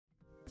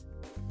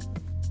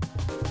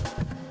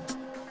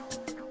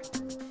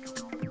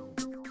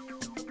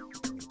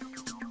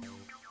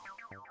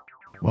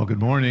good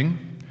morning.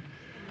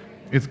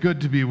 It's good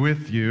to be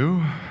with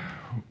you.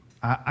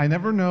 I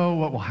never know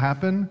what will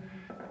happen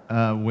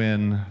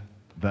when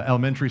the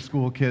elementary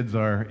school kids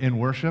are in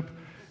worship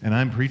and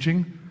I'm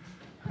preaching.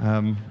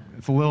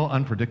 It's a little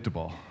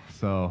unpredictable,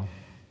 so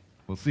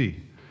we'll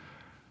see.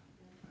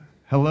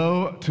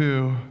 Hello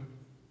to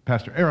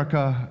Pastor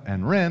Erica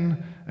and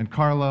Ren and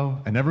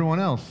Carlo and everyone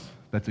else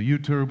that's a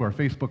YouTube or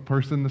Facebook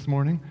person this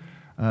morning.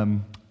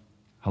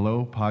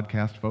 Hello,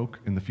 podcast folk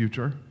in the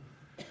future.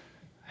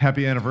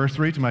 Happy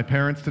anniversary to my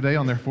parents today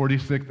on their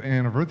 46th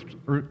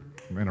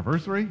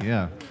anniversary?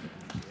 Yeah.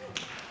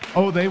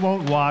 Oh, they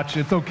won't watch.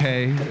 It's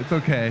okay. It's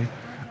okay.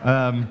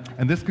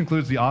 And this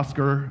concludes the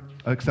Oscar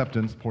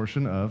acceptance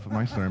portion of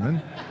my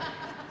sermon.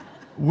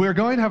 We're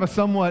going to have a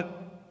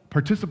somewhat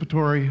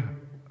participatory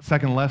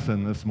second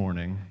lesson this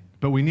morning,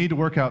 but we need to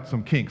work out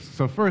some kinks.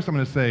 So first I'm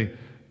going to say,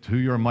 to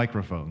your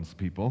microphones,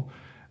 people.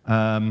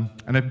 And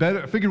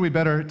I figured we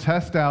better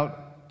test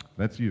out,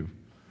 that's you.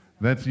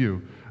 We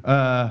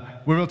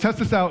will test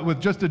this out with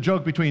just a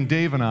joke between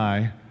Dave and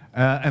I,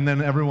 and then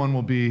everyone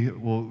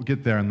will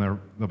get there and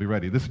they'll be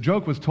ready. This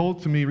joke was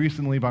told to me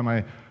recently by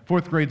my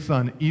 4th grade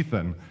son,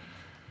 Ethan.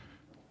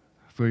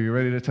 So are you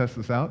ready to test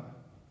this out?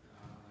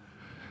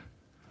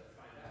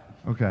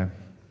 Okay.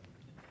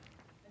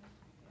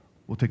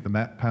 We'll take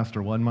the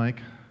Pastor 1 mic.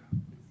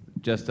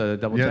 Just a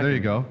double check. Yeah, there you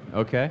go.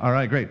 Okay. All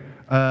right, great.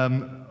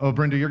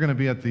 Brenda, you're going to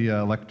be at the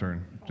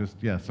lectern.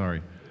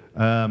 Sorry.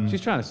 She's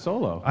trying to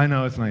solo. I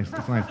know, it's nice.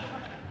 It's nice.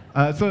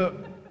 So,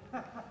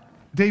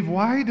 Dave,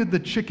 why did the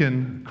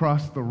chicken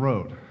cross the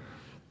road?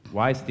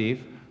 Why,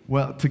 Steve?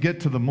 Well, to get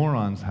to the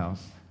moron's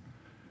house.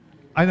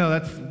 I know,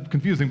 that's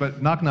confusing,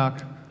 but knock,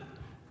 knock.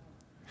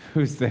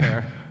 Who's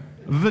there?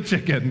 The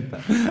chicken.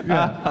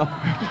 Yeah.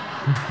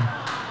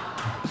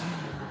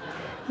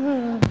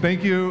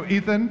 Thank you,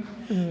 Ethan.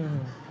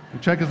 The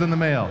check is in the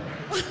mail.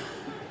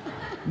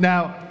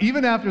 Now,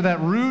 even after that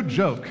rude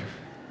joke,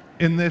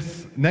 in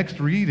this next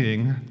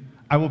reading,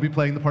 I will be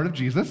playing the part of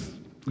Jesus.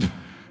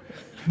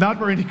 Not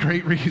for any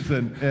great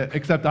reason,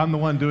 except I'm the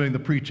one doing the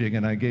preaching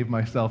and I gave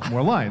myself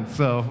more lines,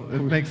 so it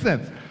makes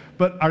sense.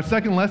 But our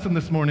second lesson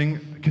this morning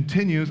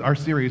continues our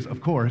series, of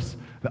course,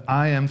 the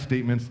I am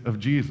statements of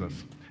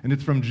Jesus. And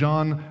it's from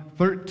John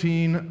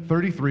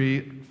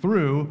 13:33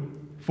 through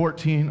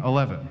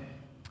 14:11.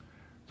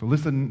 So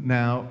listen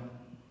now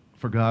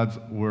for God's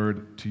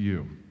word to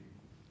you.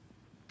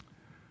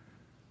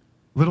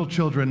 Little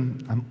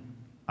children,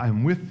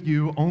 I'm with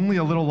you only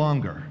a little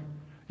longer.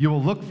 You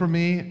will look for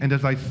me, and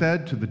as I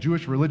said to the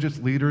Jewish religious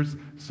leaders,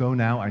 so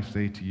now I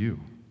say to you.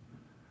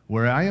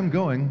 Where I am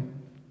going,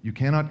 you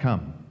cannot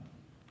come.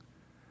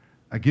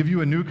 I give you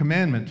a new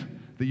commandment,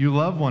 that you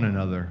love one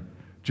another,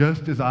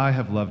 just as I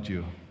have loved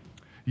you.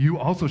 You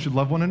also should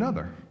love one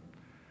another.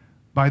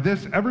 By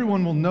this,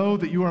 everyone will know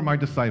that you are my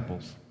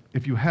disciples,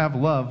 if you have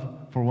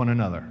love for one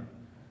another.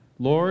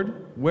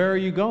 Lord, where are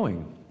you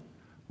going?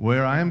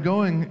 Where I am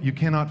going, you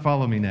cannot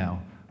follow me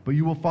now, but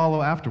you will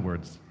follow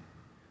afterwards.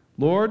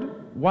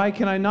 Lord, why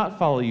can I not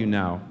follow you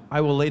now? I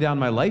will lay down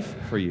my life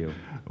for you.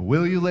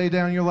 Will you lay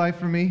down your life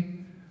for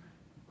me?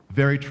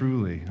 Very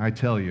truly, I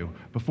tell you,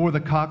 before the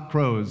cock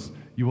crows,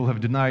 you will have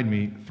denied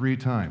me 3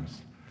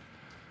 times.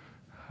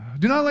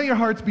 Do not let your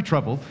hearts be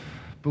troubled.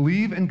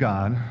 Believe in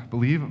God,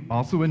 believe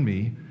also in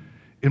me.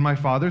 In my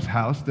Father's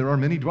house there are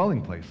many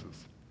dwelling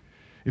places.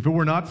 If it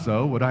were not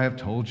so, would I have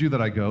told you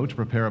that I go to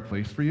prepare a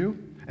place for you?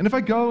 And if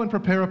I go and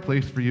prepare a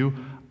place for you,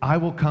 I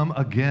will come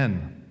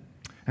again,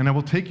 and I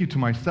will take you to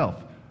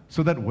myself,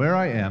 so that where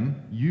I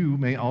am, you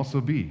may also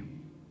be.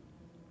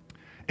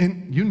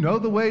 And you know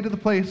the way to the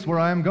place where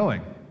I am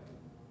going.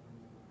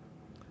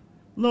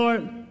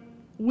 Lord,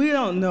 we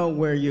don't know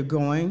where you're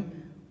going.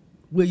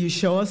 Will you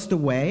show us the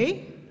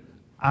way?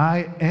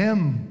 I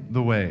am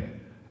the way,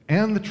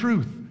 and the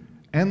truth,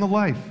 and the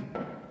life.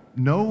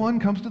 No one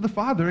comes to the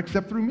Father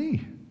except through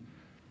me.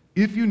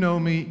 If you know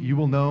me, you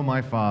will know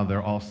my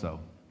Father also.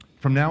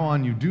 From now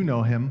on, you do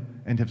know him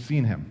and have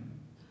seen him.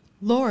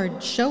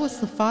 Lord, show us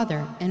the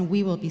Father, and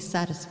we will be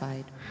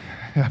satisfied.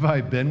 Have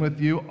I been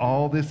with you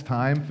all this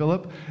time,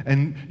 Philip,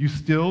 and you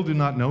still do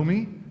not know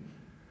me?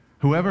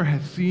 Whoever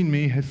has seen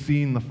me has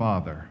seen the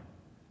Father.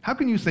 How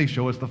can you say,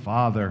 show us the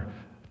Father?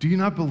 Do you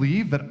not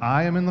believe that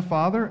I am in the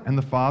Father, and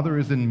the Father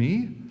is in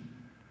me?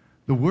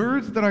 The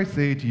words that I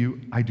say to you,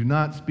 I do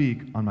not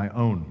speak on my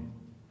own,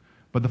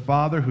 but the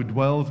Father who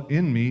dwells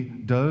in me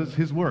does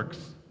his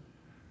works.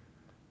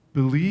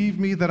 Believe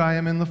me that I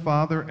am in the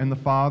Father, and the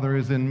Father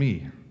is in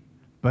me.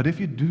 But if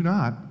you do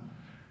not,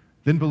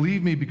 then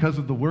believe me because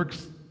of the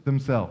works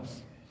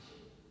themselves.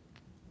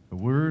 The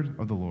word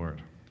of the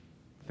Lord.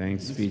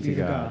 Thanks be to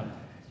God.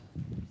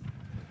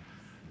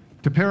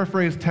 To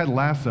paraphrase Ted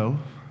Lasso,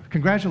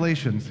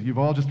 congratulations, you've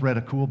all just read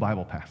a cool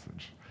Bible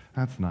passage.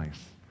 That's nice.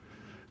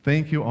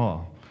 Thank you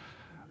all.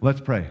 Let's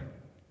pray.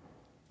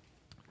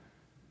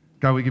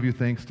 God, we give you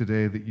thanks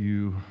today that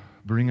you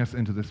bring us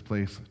into this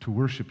place to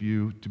worship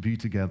you, to be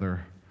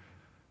together,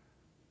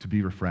 to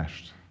be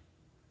refreshed.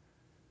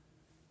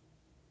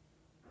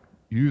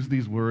 Use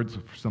these words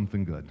for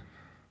something good.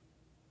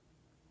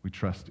 We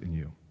trust in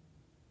you.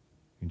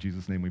 In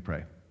Jesus' name we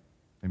pray.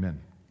 Amen.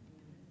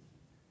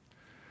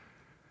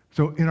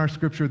 So in our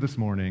scripture this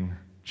morning,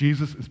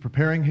 Jesus is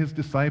preparing his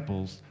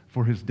disciples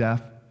for his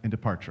death and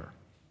departure.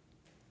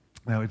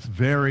 Now, it's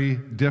very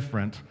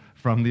different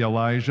from the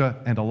Elijah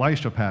and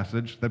Elisha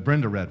passage that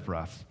Brenda read for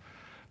us.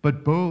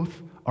 But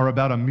both are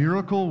about a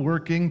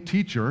miracle-working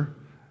teacher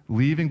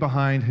leaving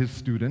behind his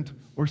student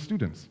or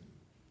students.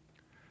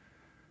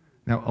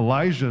 Now,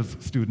 Elijah's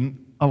student,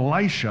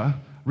 Elisha,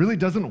 really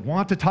doesn't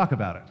want to talk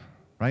about it,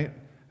 right?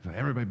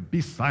 Everybody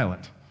be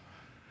silent.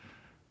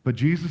 But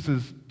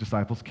Jesus'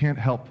 disciples can't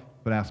help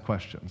but ask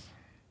questions.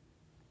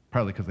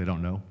 Partly because they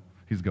don't know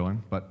he's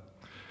going, but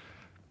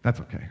that's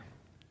okay.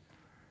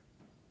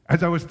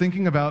 As I was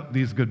thinking about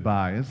these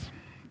goodbyes,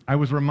 I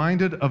was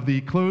reminded of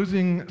the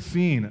closing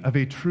scene of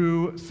a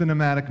true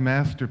cinematic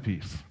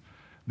masterpiece,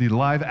 the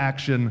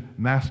live-action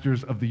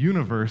Masters of the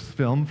Universe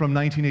film from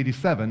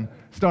 1987,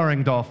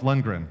 starring Dolph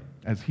Lundgren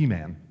as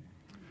He-Man.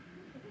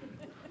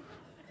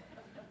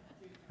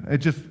 It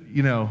just,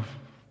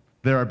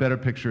 there are better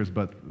pictures,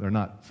 but they're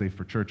not safe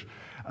for church.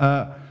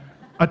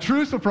 A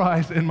true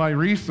surprise in my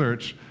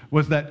research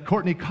was that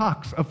Courtney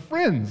Cox of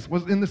Friends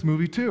was in this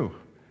movie too.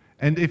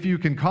 And if you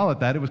can call it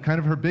that, it was kind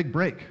of her big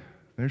break.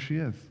 There she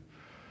is.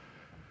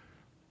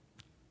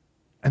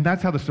 And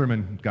that's how the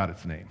sermon got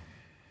its name.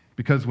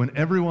 Because when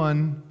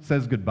everyone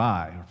says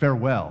goodbye, or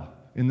farewell,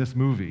 in this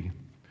movie,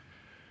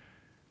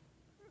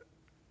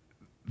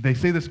 they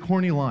say this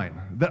corny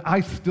line that I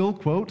still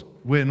quote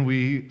when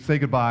we say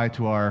goodbye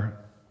to our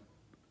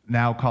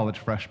now college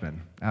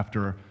freshmen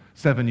after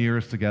 7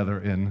 years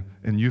together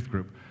in youth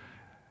group.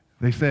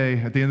 They say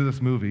at the end of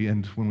this movie,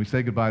 and when we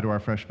say goodbye to our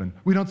freshmen,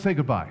 we don't say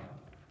goodbye.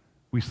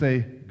 We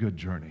say good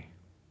journey.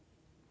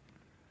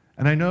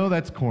 And I know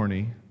that's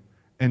corny,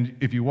 and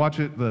if you watch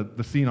it,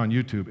 the scene on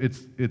YouTube,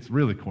 it's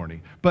really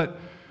corny. But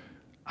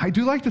I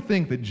do like to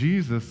think that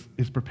Jesus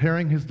is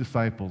preparing his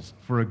disciples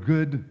for a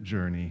good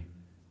journey,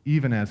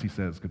 even as he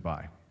says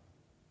goodbye.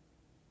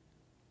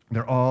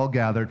 They're all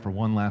gathered for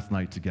one last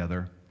night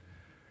together.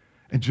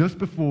 And just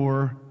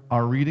before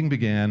our reading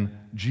began,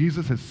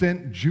 Jesus has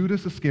sent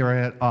Judas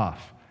Iscariot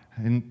off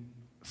and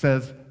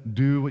says,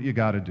 do what you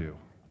got to do.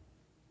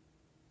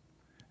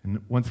 And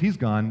once he's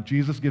gone,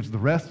 Jesus gives the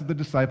rest of the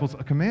disciples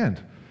a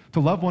command to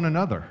love one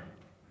another.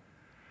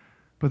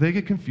 But they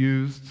get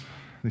confused.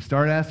 They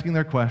start asking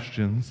their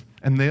questions,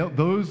 and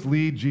those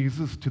lead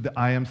Jesus to the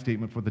I am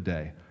statement for the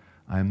day.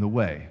 I am the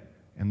way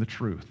and the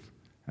truth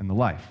and the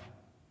life.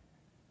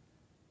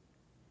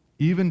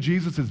 Even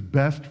Jesus'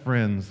 best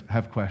friends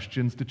have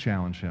questions to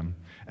challenge him,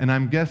 and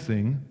I'm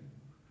guessing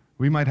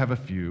we might have a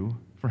few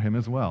for him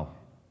as well.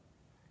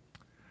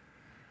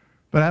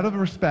 But out of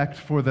respect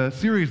for the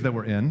series that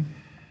we're in,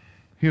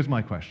 here's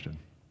my question.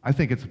 I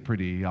think it's a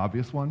pretty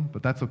obvious one,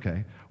 but that's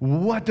okay.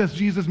 What does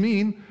Jesus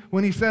mean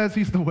when he says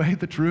he's the way,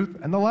 the truth,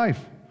 and the life?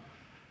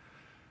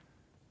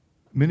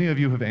 Many of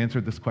you have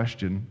answered this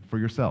question for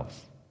yourselves,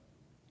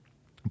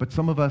 but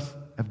some of us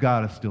have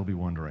got to still be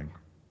wondering.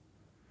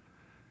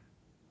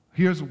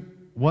 Here's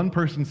one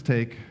person's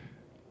take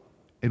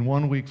in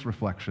 1 week's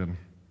reflection.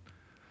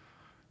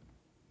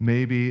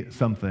 Maybe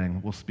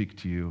something will speak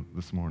to you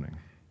this morning.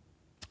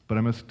 But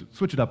I must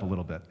switch it up a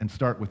little bit and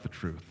start with the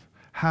truth.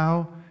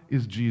 How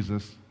is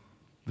Jesus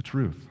the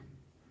truth?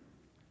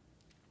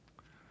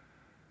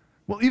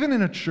 Well, even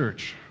in a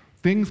church,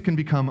 things can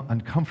become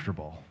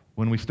uncomfortable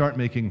when we start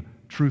making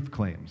truth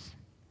claims.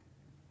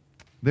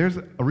 There's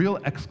a real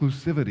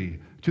exclusivity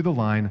to the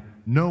line,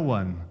 no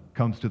one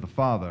comes to the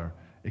Father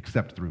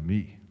except through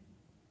me.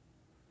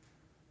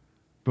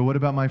 But what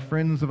about my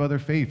friends of other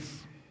faiths?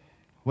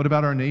 What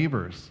about our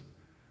neighbors?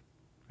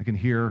 I can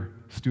hear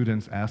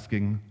students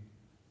asking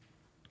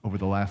over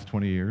the last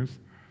 20 years.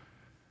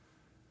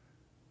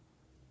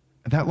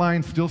 That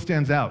line still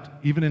stands out,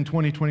 even in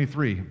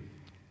 2023,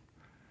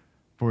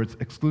 for its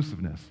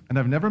exclusiveness. And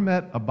I've never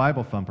met a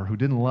Bible thumper who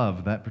didn't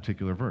love that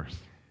particular verse.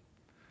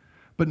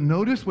 But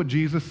notice what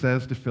Jesus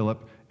says to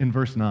Philip in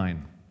verse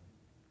 9.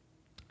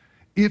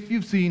 If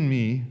you've seen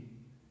me,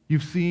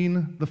 you've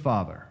seen the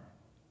Father.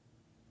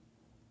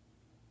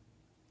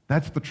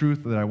 That's the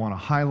truth that I want to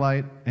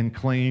highlight and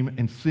claim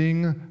and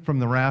sing from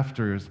the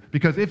rafters,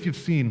 because if you've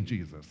seen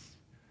Jesus,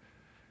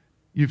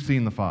 you've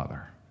seen the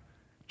Father.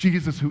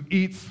 Jesus who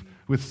eats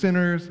with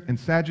sinners and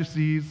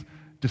Sadducees,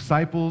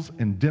 disciples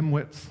and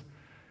dimwits.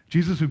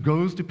 Jesus who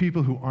goes to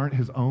people who aren't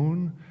his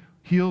own,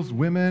 heals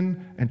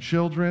women and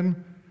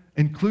children,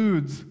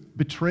 includes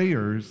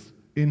betrayers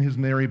in his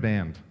merry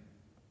band.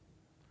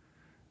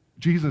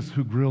 Jesus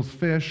who grills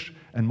fish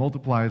and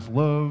multiplies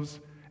loaves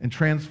and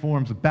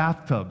transforms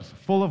bathtubs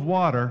full of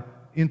water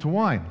into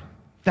wine.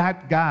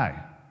 That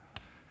guy.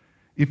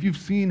 If you've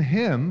seen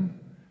him,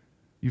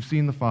 you've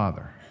seen the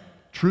Father.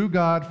 True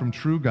God from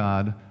true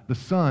God, the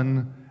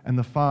Son and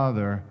the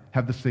Father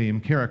have the same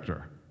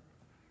character.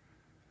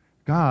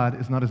 God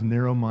is not as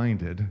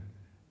narrow-minded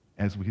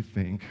as we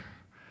think,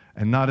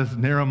 and not as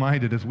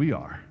narrow-minded as we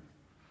are.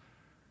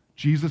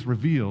 Jesus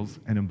reveals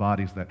and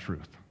embodies that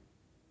truth.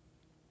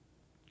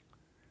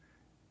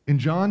 In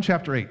John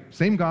chapter 8,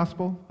 same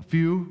gospel, a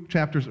few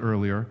chapters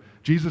earlier,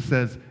 Jesus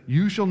says,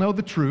 "You shall know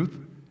the truth,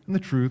 and the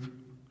truth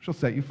shall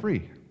set you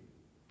free."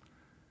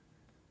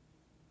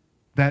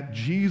 That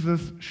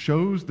Jesus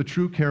shows the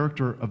true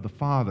character of the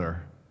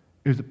Father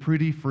is a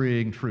pretty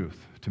freeing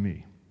truth to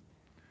me.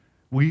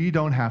 We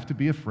don't have to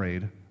be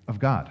afraid of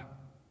God.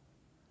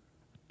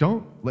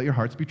 Don't let your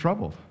hearts be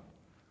troubled.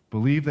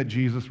 Believe that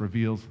Jesus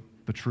reveals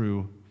the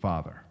true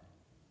Father.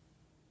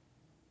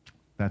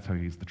 That's how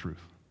he's the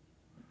truth.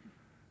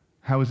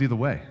 How is he the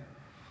way?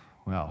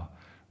 Well,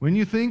 when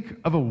you think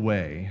of a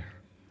way,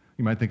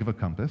 you might think of a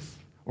compass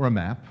or a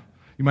map.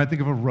 You might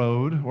think of a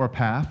road or a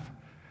path,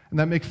 and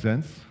that makes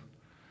sense.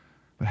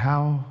 But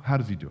how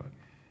does he do it?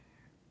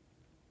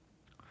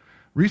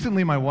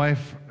 Recently, my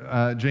wife,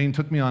 Jane,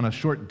 took me on a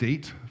short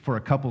date for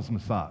a couples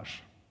massage.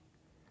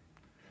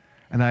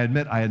 And I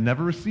admit I had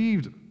never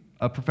received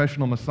a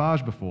professional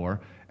massage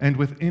before, and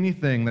with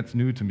anything that's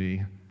new to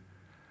me,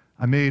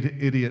 I made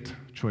idiot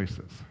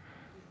choices.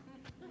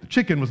 The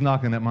chicken was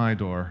knocking at my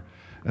door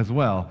as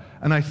well,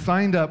 and I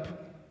signed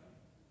up.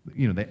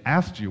 They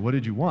asked you, what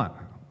did you want?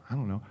 I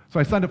don't know. So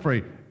I signed up for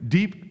a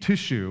deep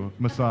tissue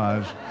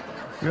massage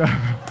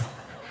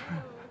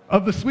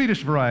of the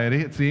Swedish variety,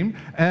 it seemed,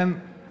 and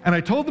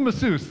I told the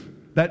masseuse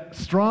that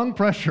strong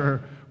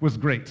pressure was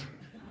great.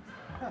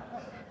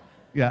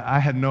 Yeah, I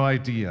had no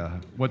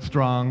idea what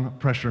strong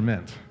pressure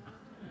meant.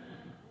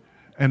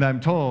 And I'm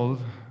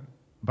told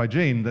by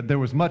Jane that there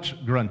was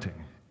much grunting.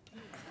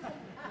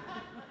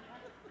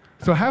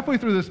 So halfway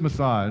through this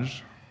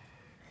massage,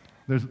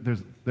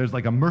 there's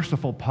like a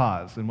merciful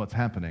pause in what's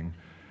happening.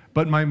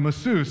 But my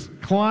masseuse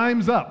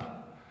climbs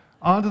up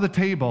onto the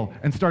table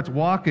and starts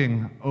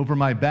walking over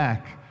my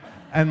back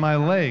and my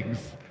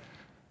legs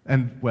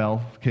and,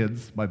 well,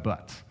 kids, my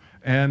butt.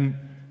 And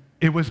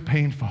it was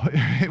painful.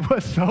 It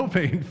was so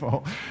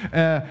painful.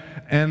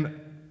 And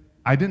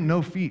I didn't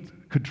know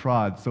feet could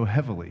trod so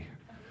heavily.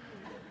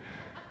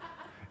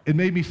 It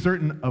made me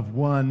certain of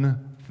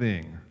one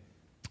thing.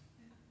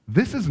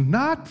 This is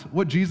not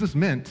what Jesus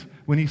meant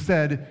when he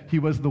said he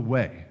was the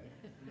way.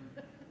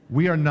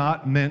 We are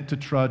not meant to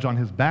trudge on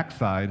his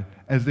backside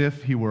as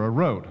if he were a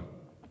road.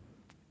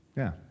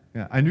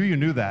 Yeah, I knew you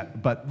knew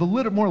that, but the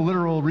more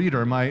literal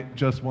reader might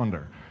just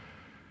wonder.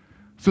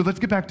 So let's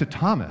get back to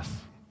Thomas.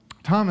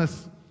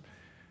 Thomas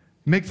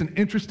makes an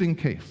interesting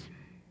case.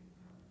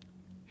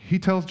 He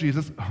tells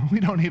Jesus, we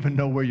don't even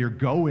know where you're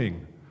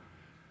going.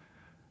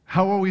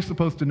 How are we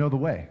supposed to know the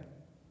way?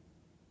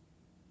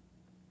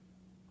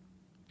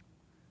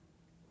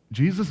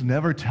 Jesus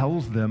never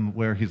tells them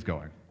where he's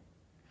going.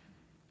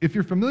 If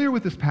you're familiar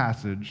with this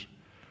passage,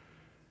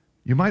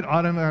 you might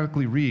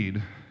automatically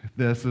read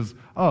this as,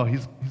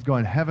 he's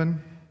going to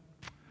heaven,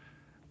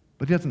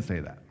 but he doesn't say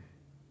that.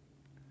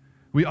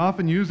 We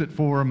often use it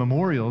for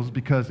memorials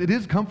because it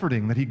is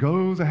comforting that he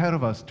goes ahead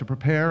of us to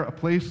prepare a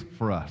place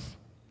for us.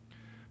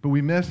 But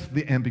we miss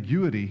the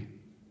ambiguity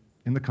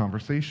in the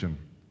conversation.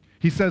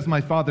 He says, my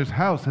Father's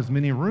house has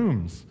many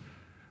rooms.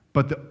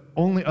 But the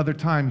only other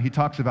time he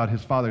talks about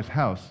his Father's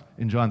house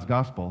in John's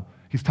Gospel,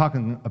 he's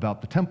talking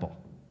about the temple.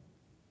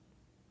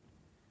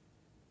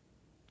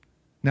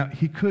 Now,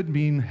 he could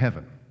mean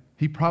heaven.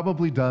 He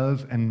probably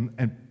does,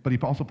 but he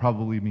also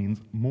probably means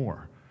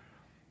more.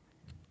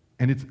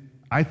 And it's,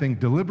 I think,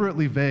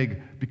 deliberately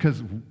vague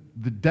because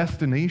the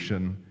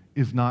destination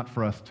is not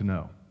for us to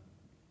know.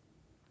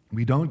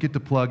 We don't get to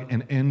plug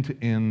an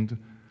end-to-end,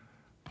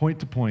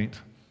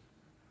 point-to-point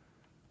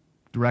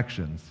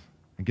directions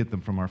and get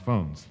them from our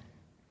phones.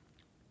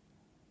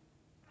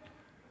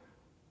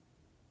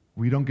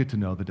 We don't get to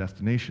know the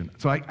destination.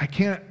 So I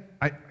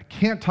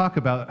can't talk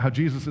about how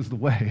Jesus is the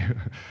way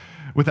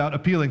without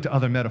appealing to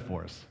other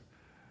metaphors.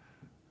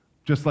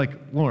 Just like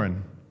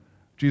Lauren,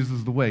 Jesus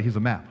is the way, he's a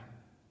map.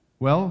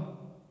 Well,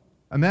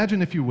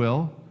 imagine, if you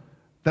will,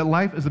 that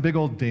life is a big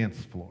old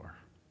dance floor.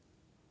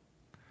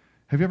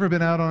 Have you ever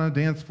been out on a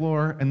dance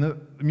floor and the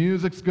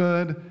music's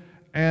good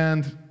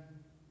and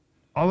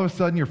all of a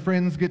sudden your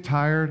friends get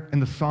tired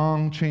and the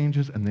song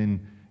changes and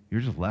then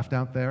you're just left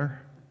out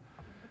there?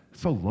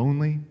 So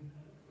lonely.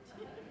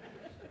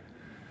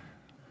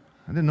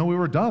 I didn't know we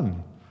were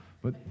done,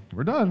 but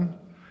we're done.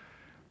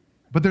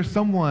 But there's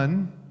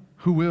someone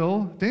who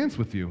will dance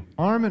with you,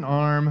 arm in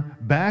arm,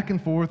 back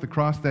and forth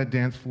across that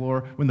dance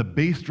floor when the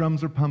bass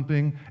drums are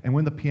pumping and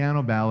when the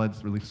piano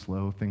ballads really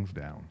slow things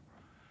down.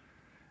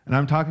 And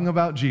I'm talking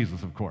about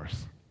Jesus, of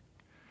course.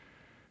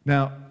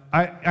 Now,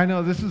 I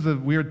know this is a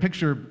weird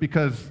picture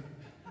because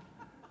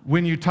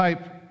when you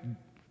type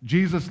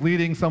Jesus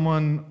leading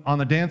someone on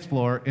the dance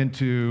floor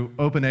into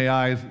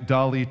OpenAI's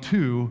DALL-E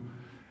 2,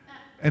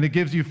 and it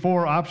gives you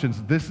 4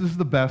 options, this is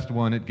the best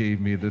one it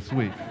gave me this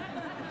week.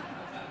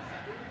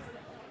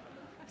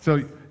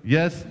 So,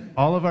 yes,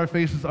 all of our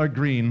faces are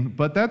green,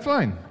 but that's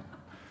fine.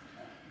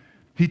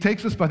 He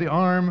takes us by the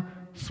arm,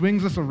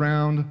 swings us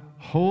around,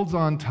 holds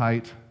on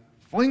tight,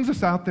 flings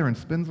us out there and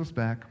spins us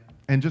back,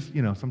 and just,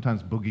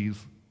 sometimes boogies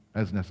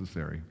as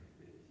necessary.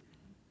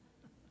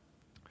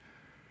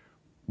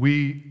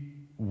 We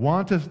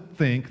want to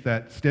think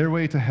that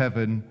Stairway to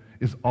Heaven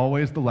is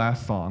always the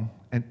last song,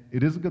 and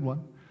it is a good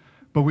one,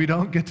 but we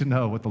don't get to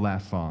know what the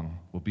last song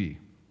will be.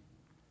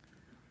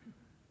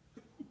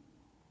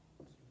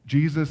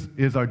 Jesus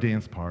is our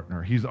dance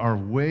partner. He's our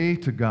way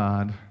to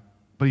God,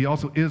 but he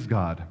also is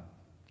God.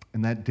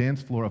 And that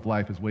dance floor of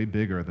life is way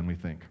bigger than we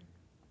think.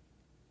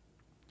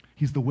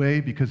 He's the way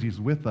because he's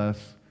with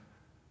us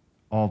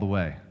all the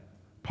way.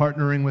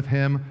 Partnering with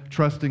him,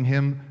 trusting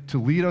him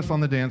to lead us on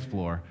the dance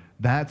floor,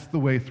 that's the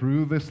way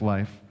through this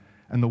life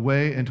and the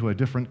way into a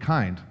different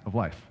kind of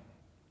life.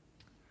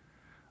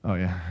 Oh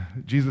yeah,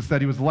 Jesus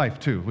said he was life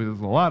too.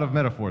 There's a lot of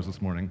metaphors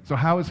this morning. So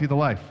how is he the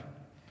life?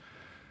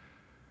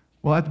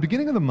 Well, at the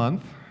beginning of the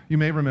month, you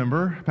may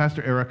remember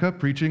Pastor Erica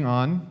preaching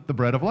on the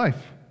bread of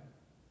life.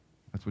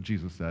 That's what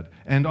Jesus said.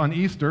 And on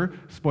Easter,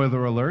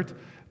 spoiler alert,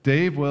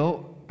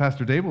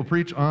 Pastor Dave will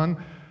preach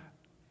on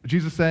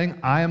Jesus saying,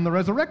 I am the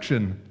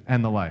resurrection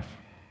and the life.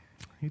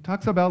 He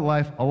talks about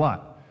life a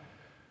lot,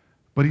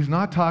 but he's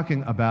not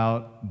talking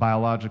about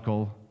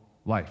biological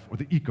life or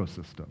the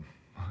ecosystem.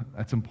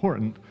 That's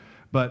important,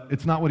 but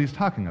it's not what he's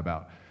talking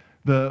about.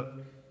 The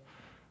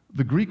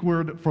Greek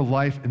word for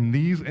life in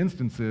these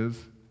instances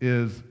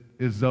is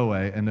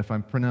zoe, and if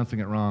I'm pronouncing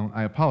it wrong,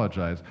 I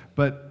apologize.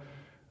 But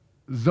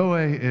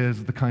zoe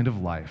is the kind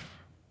of life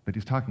that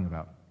he's talking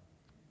about.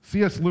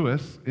 C.S.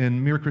 Lewis,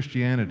 in Mere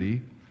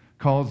Christianity,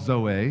 calls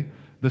zoe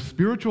the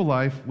spiritual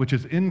life which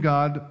is in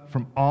God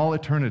from all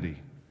eternity,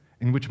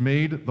 and which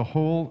made the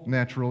whole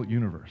natural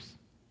universe.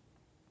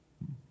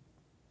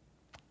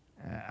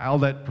 I'll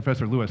let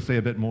Professor Lewis say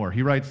a bit more.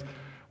 He writes,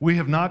 we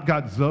have not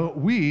got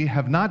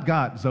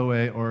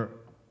zoe or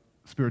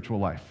spiritual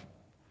life,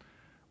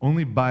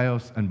 only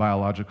bios and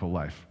biological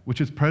life,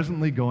 which is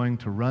presently going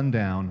to run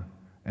down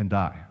and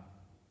die.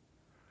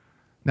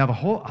 Now, the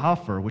whole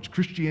offer which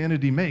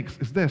Christianity makes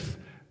is this,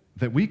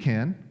 that we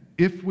can,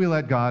 if we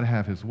let God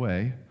have his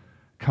way,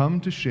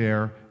 come to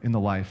share in the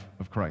life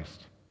of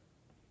Christ.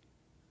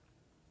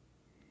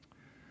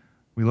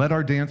 We let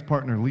our dance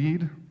partner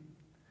lead,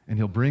 and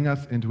he'll bring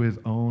us into his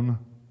own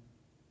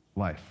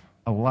life,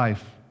 a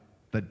life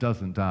that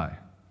doesn't die.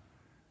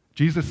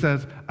 Jesus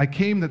says, I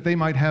came that they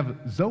might have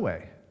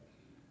zoe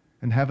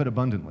and have it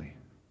abundantly.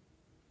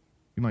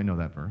 You might know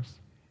that verse.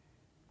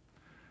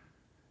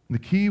 The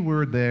key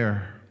word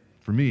there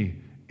for me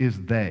is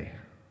they,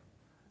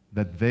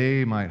 that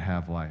they might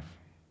have life.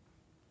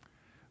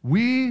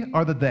 We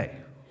are the they.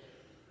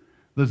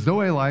 The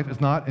Zoe life is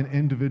not an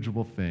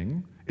individual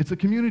thing, it's a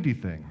community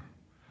thing.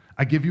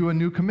 I give you a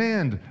new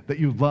command, that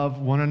you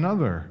love one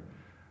another.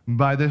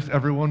 By this,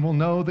 everyone will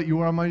know that you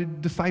are my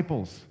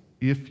disciples,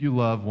 if you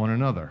love one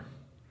another.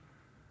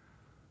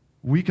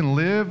 We can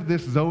live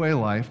this Zoe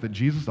life that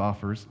Jesus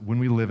offers when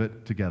we live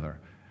it together.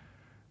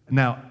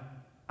 Now,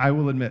 I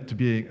will admit to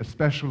being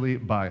especially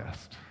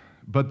biased,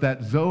 but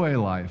that Zoe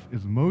life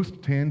is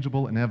most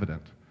tangible and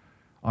evident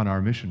on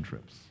our mission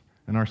trips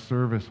and our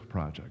service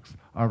projects,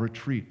 our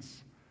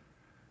retreats,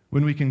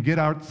 when we can get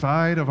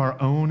outside of our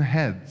own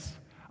heads,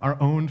 our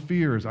own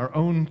fears, our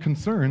own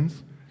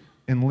concerns,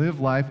 and live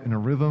life in a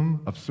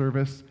rhythm of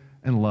service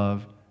and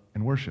love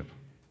and worship.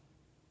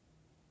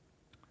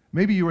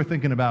 Maybe you were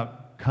thinking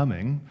about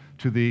coming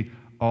to the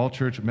All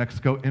Church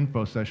Mexico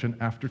info session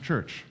after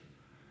church.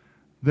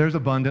 There's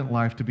abundant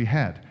life to be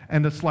had,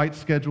 and a slight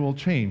schedule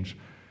change.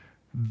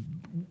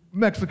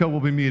 Mexico will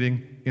be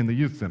meeting in the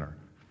youth center.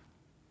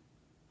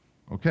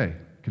 Okay,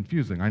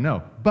 confusing, I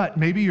know. But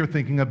maybe you're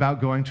thinking about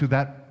going to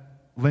that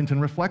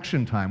Lenten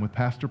reflection time with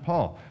Pastor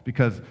Paul,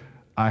 because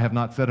I have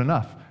not said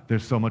enough.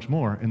 There's so much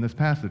more in this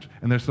passage,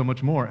 and there's so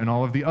much more in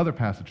all of the other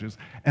passages.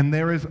 And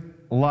there is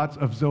lots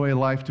of Zoe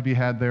life to be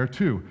had there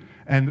too.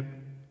 And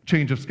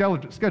change of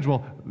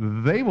schedule,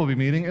 they will be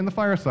meeting in the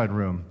fireside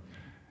room.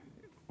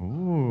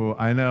 Ooh,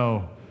 I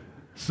know.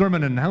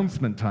 Sermon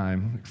announcement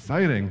time.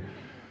 Exciting.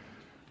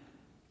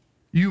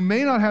 You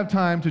may not have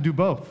time to do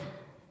both,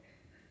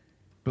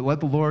 but let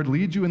the Lord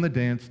lead you in the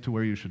dance to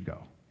where you should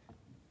go.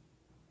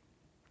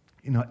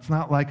 You know, it's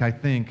not like I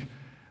think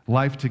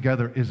life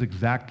together is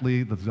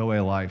exactly the Zoe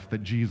life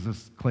that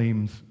Jesus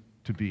claims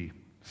to be,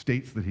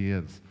 states that he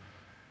is.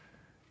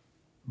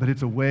 But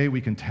it's a way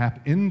we can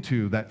tap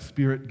into that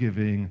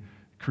spirit-giving,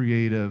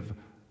 creative,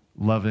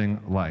 loving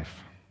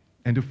life.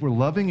 And if we're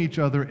loving each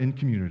other in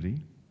community,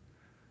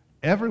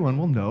 everyone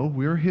will know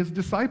we're his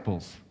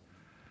disciples,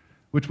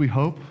 which we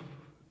hope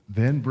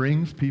then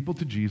brings people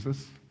to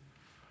Jesus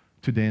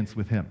to dance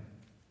with him.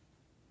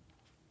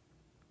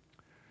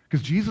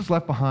 Because Jesus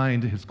left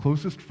behind his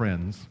closest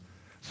friends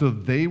so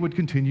they would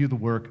continue the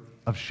work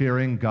of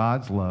sharing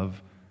God's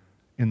love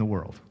in the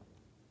world,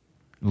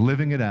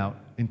 living it out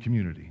in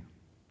community.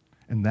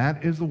 And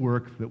that is the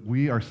work that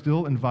we are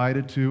still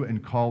invited to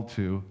and called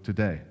to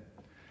today.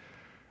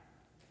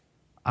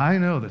 I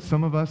know that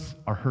some of us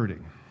are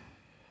hurting.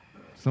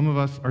 Some of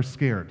us are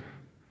scared.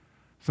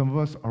 Some of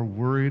us are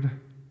worried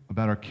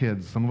about our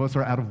kids. Some of us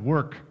are out of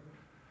work.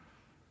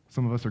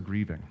 Some of us are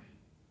grieving.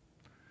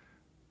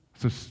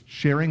 So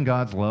sharing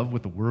God's love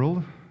with the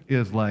world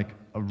is like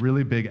a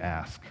really big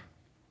ask,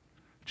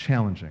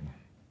 challenging.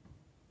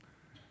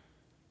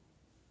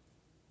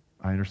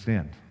 I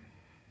understand.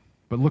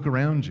 But look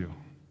around you.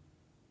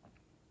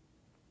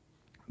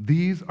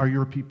 These are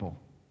your people.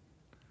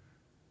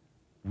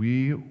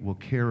 We will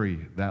carry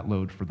that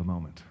load for the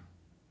moment.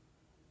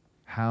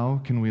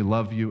 How can we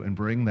love you and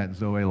bring that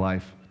Zoe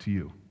life to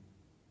you?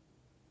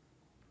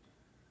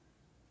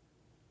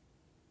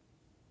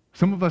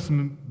 Some of us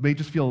may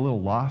just feel a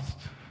little lost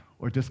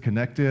or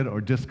disconnected or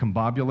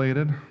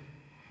discombobulated.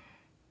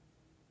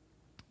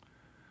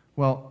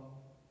 Well,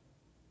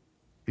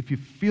 if you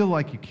feel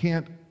like you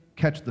can't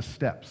catch the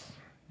steps,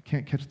 you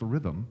can't catch the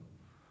rhythm,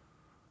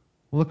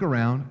 look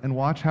around and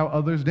watch how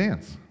others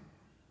dance.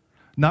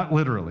 Not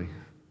literally,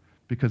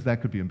 because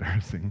that could be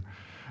embarrassing.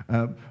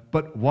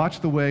 But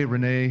watch the way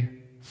Renee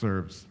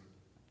serves,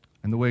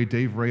 and the way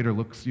Dave Rader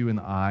looks you in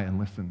the eye and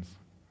listens,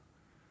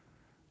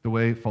 the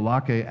way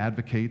Falake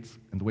advocates,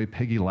 and the way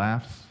Peggy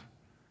laughs,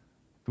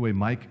 the way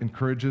Mike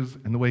encourages,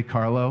 and the way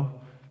Carlo,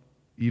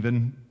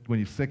 even when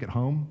he's sick at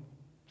home,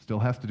 still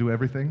has to do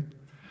everything.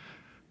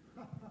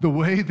 The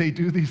way they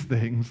do these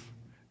things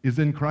is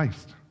in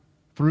Christ,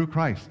 through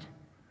Christ.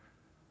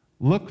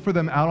 Look for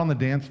them out on the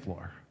dance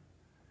floor.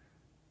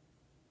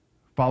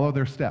 Follow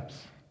their steps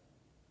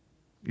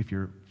if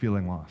you're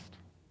feeling lost.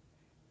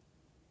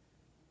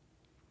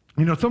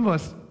 You know, some of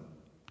us,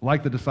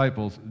 like the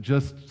disciples,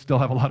 just still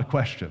have a lot of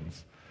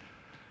questions.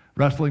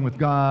 Wrestling with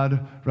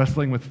God,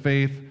 wrestling with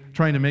faith,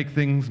 trying to make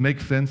things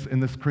make sense in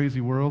this crazy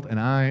world, and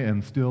I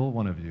am still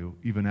one of you,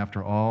 even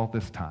after all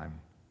this time.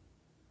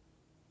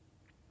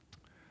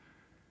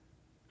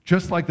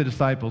 Just like the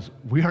disciples,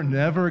 we are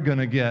never going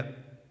to get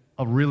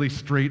a really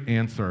straight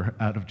answer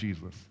out of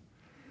Jesus.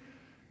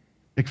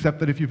 Except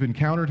that if you've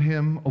encountered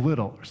him a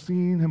little, or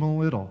seen him a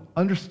little,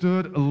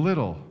 understood a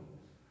little,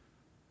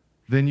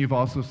 then you've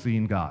also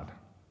seen God.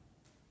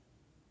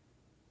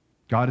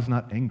 God is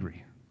not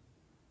angry.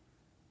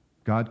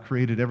 God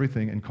created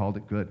everything and called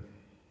it good.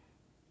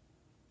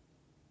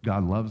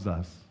 God loves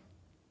us.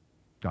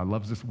 God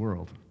loves this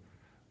world.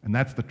 And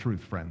that's the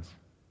truth, friends.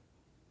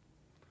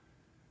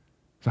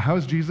 So how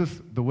is Jesus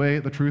the way,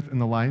 the truth,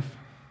 and the life?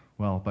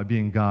 Well, by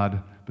being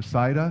God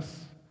beside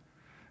us,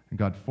 and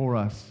God for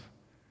us,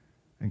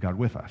 and God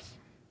with us.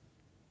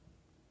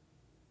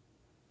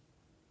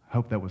 I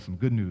hope that was some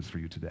good news for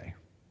you today.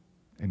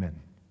 Amen.